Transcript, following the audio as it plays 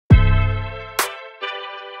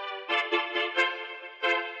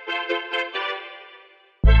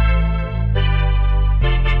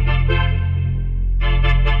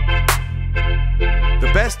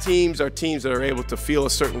best teams are teams that are able to feel a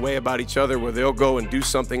certain way about each other, where they'll go and do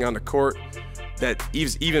something on the court that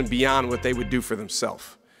is even beyond what they would do for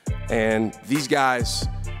themselves. And these guys,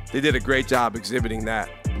 they did a great job exhibiting that.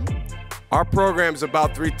 Our program is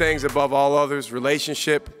about three things above all others: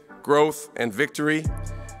 relationship, growth, and victory.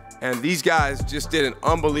 And these guys just did an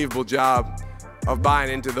unbelievable job of buying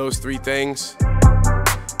into those three things.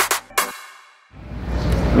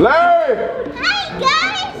 Larry! Hi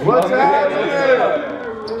guys! What's happening?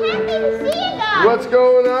 Happy to see you guys! What's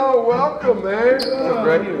going on? Welcome, man.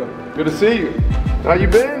 Good to see you. How you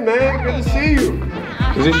been, man? Good to see you.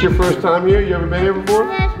 Is this your first time here? You ever been here before?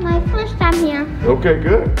 That's my first time here. Okay,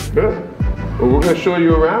 good, good. Well, we're going to show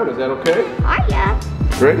you around. Is that okay? Oh yeah.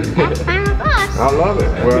 Great. That's fine with us. I love it.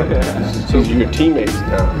 Well, these are your teammates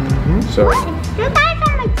now. So. What? You guys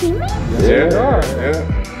are my teammates? Yeah, they are.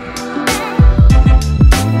 Yeah.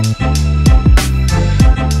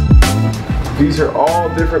 These are all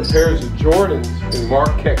different pairs of Jordans in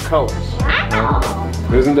Marquette colors. Wow.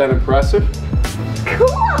 Isn't that impressive?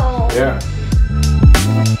 Cool. Yeah.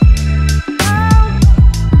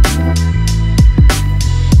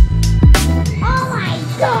 Oh my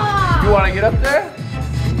god. You want to get up there?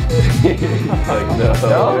 Like, no.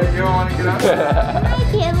 No? You don't want to get up there? I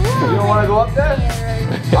can't move. You don't want to go up there?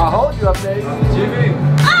 I'll hold you up there. Jimmy.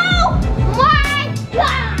 Oh my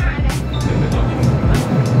god.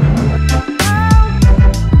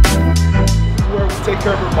 Where we take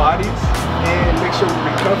care of our bodies and make sure we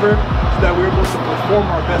recover so that we're able to perform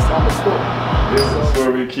our best on the court. This is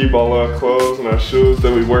where we keep all our clothes and our shoes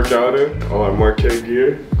that we work out in, all our Marquette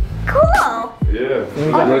gear. Cool. Yeah.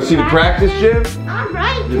 You want to see the practice gym? All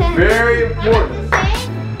right. It's very important.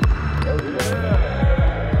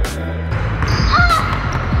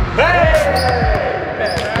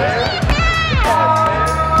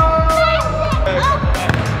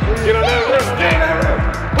 Get on that rim. Get on that rim.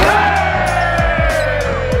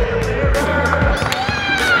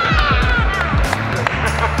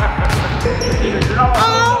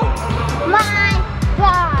 Oh my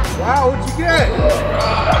god. Wow, what'd you get?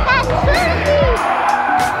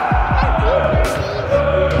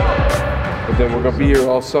 But then we're gonna be here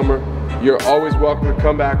all summer. You're always welcome to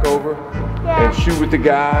come back over and shoot with the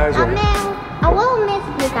guys. I will miss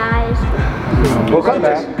you guys. We'll come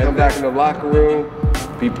back. Come back in the locker room,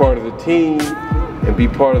 be part of the team, and be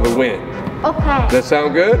part of the win. Okay. Does that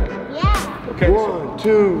sound good? Yeah. Okay. 1,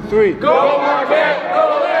 2, 3. Go Marquette!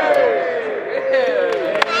 Go Larry!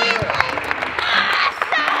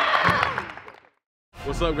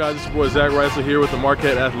 What's up, guys? It's your boy Zach Reisler here with the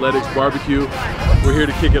Marquette Athletics Barbecue. We're here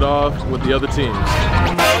to kick it off with the other teams.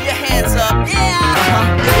 Throw your hands up, yeah.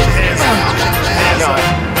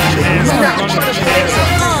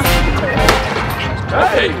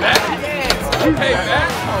 Hey, back. Hey, back.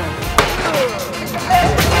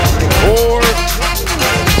 4.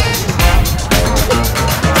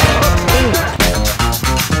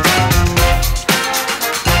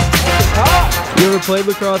 You ever played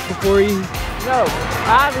lacrosse before? No,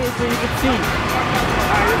 obviously you can see.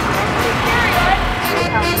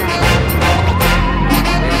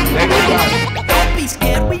 Don't be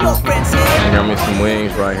scared, we your friends here. I got me some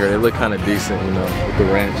wings right here. They look kind of decent, you know, with the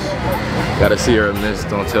ranch. Gotta see her miss,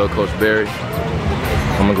 don't tell Coach Barry.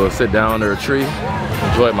 I'm gonna go sit down under a tree,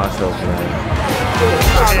 enjoy myself, man.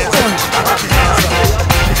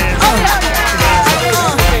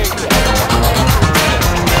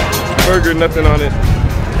 Burger, nothing on it.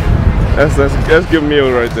 That's good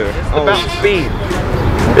meal right there. It's about speed.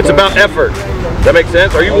 It's about effort. That makes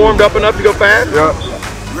sense? Are you warmed up enough to go fast? Yep.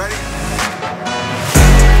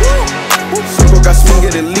 Simple got swing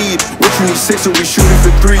at the lead. What you need 6 or we shooting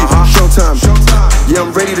for 3. Showtime. Yeah,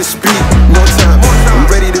 I'm ready to speak. No time. I'm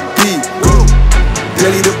ready to be.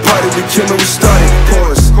 Daily the party, we came and we started.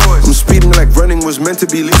 Pause. I'm speeding like running was meant to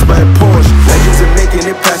be leased by a Porsche. Legends are making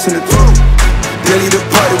it, passing the through. Daily the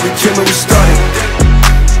party, we came and we started.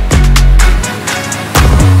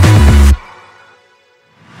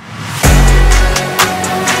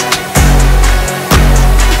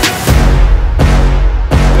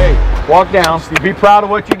 Walk down. Be proud of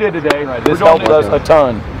what you did today. Right, this helped us a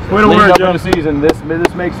ton. Leading up in the season, this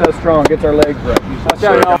makes us strong. Gets our legs up. Watch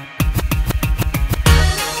out, y'all.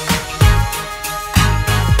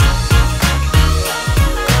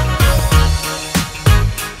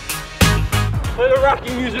 Play the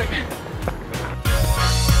Rocky music.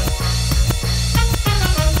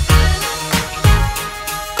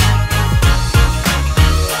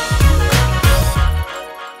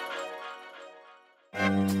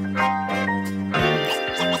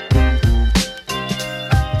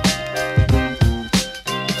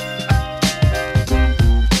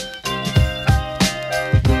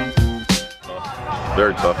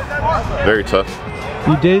 Very tough.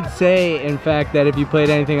 You did say, in fact, that if you played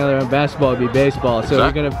anything other than basketball, it'd be baseball. So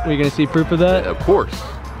Exactly. we're gonna see proof of that? Yeah, of course.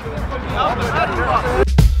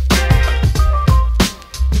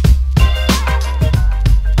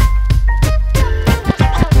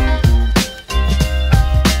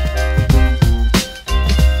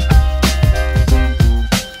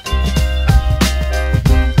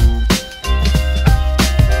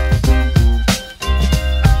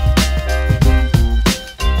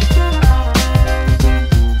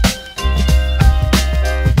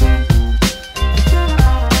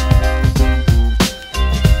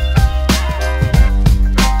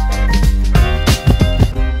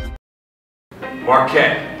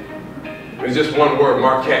 Marquette. It was just one word,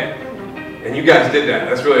 Marquette. And you guys did that.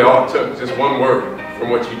 That's really all it took, just one word from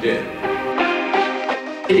what you did.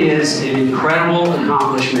 It is an incredible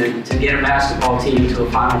accomplishment to get a basketball team to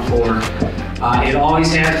a Final Four. It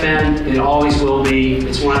always has been, it always will be.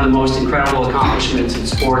 It's one of the most incredible accomplishments in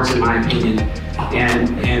sports, in my opinion.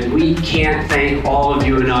 And we can't thank all of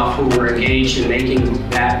you enough who were engaged in making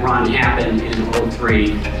that run happen in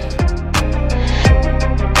 03.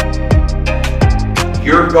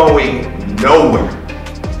 You're going nowhere,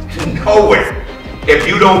 nowhere, if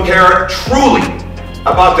you don't care truly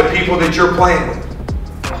about the people that you're playing with.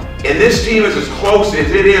 And this team is as close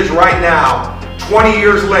as it is right now, 20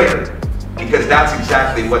 years later, because that's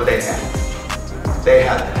exactly what they had. They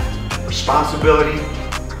had that responsibility,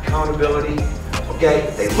 accountability,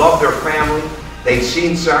 okay? They love their family, they've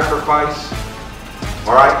seen sacrifice,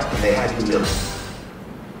 all right? And they had humility.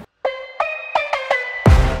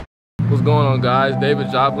 What's going on, guys?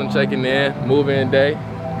 David Joplin checking in, move-in day.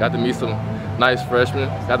 Got to meet some nice freshmen.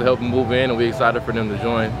 Got to help them move in, and we're excited for them to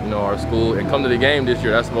join, our school and come to the game this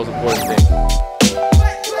year. That's the most important thing.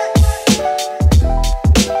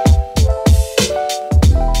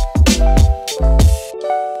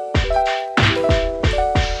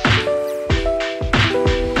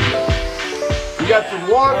 You got some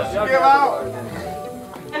water to give out.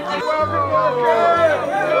 Welcome, Marquette.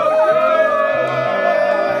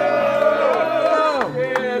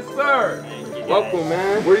 Welcome,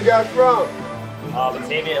 man. Where you guys from?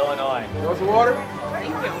 Batavia, Illinois. You want some water? Thank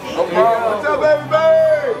you. Okay. What's up,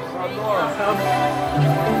 everybody?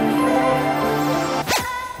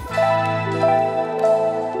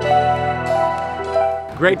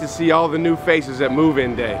 Great to see all the new faces at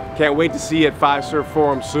move-in day. Can't wait to see you at Five Surf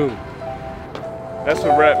Forum soon. That's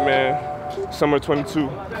a wrap, man. Summer 22.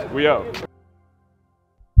 We out.